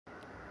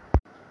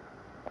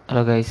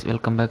Hello guys,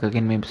 welcome back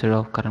again my episode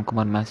of Karan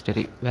Kumar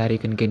Mastery, where you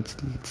can get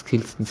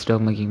skills instead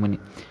of making money.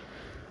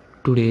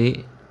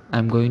 Today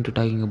I'm going to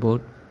talking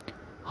about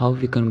how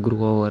we can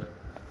grow our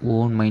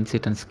own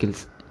mindset and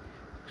skills.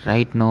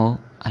 Right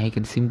now I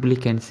can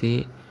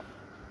say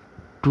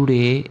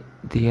today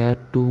there are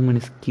too many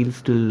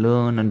skills to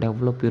learn and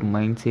develop your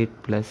mindset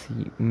plus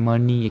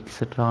money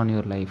etc on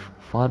your life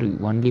for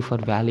only for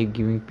value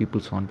giving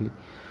people's only.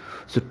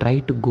 So try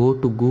to go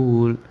to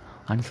Google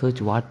and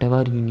search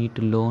whatever you need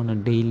to learn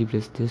on daily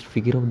basis. Just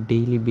figure out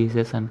daily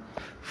basis and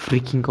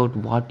freaking out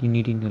what you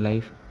need in your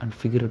life and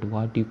figure out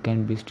what you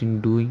can best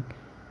in doing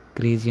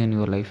crazy in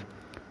your life.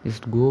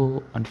 Just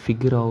go and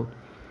figure out,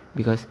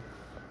 because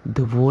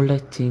the world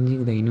is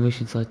changing, the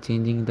innovations are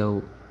changing,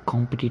 the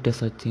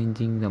competitors are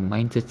changing, the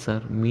mindsets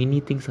are, many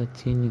things are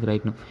changing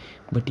right now.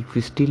 But if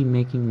you're still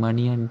making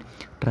money and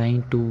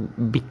trying to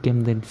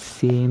become the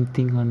same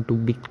thing and to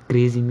be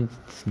crazy, means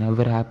it's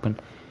never happen.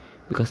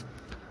 Because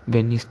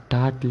when you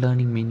start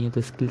learning many of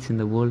the skills in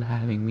the world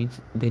having,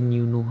 means then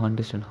you know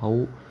understand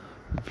how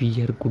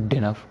we are good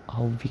enough,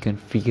 how we can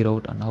figure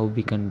out and how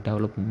we can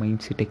develop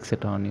mindset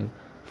etc on you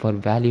for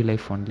value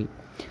life only.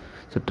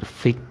 So to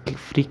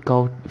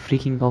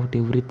freaking out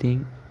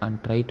everything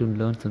and try to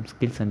learn some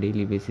skills on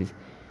daily basis.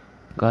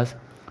 Because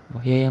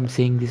why I am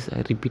saying this,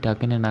 I repeat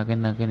again and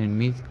again and again, it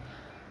means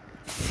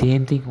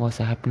same thing was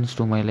happens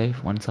to my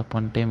life. Once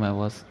upon a time I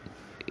was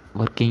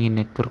working in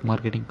network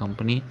marketing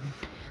company.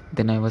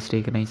 Then I was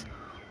recognized,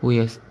 oh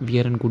yes, we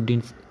are in good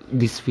in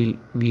this field,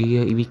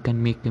 we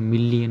can make $1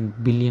 billion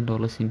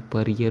in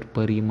per year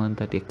per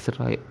month at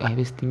etc. I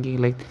was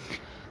thinking like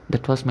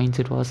that was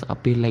mindset was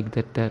appeal like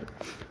that there.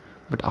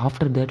 But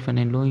after that when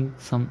I knowing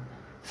some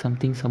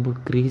things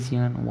about crazy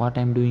and what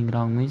I'm doing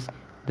wrong means,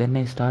 then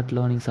I start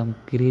learning some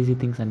crazy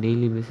things on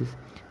daily basis.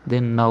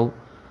 Then now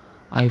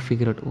I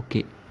figure out,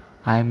 okay,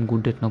 I am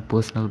good at now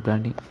personal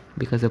branding,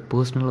 because the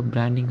personal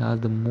branding are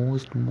the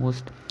most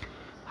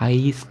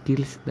high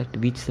skills that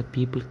which the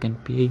people can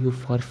pay you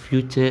for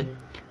future.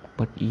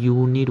 But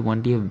you need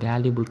only a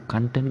valuable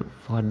content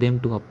for them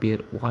to appear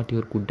what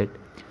you're good at.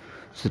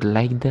 So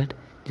like that,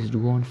 just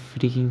go on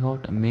freaking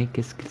out and make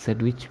a skill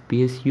set which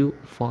pays you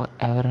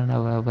forever and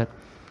ever.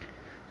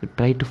 So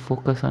try to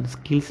focus on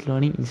skills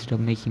learning instead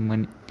of making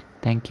money.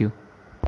 Thank you.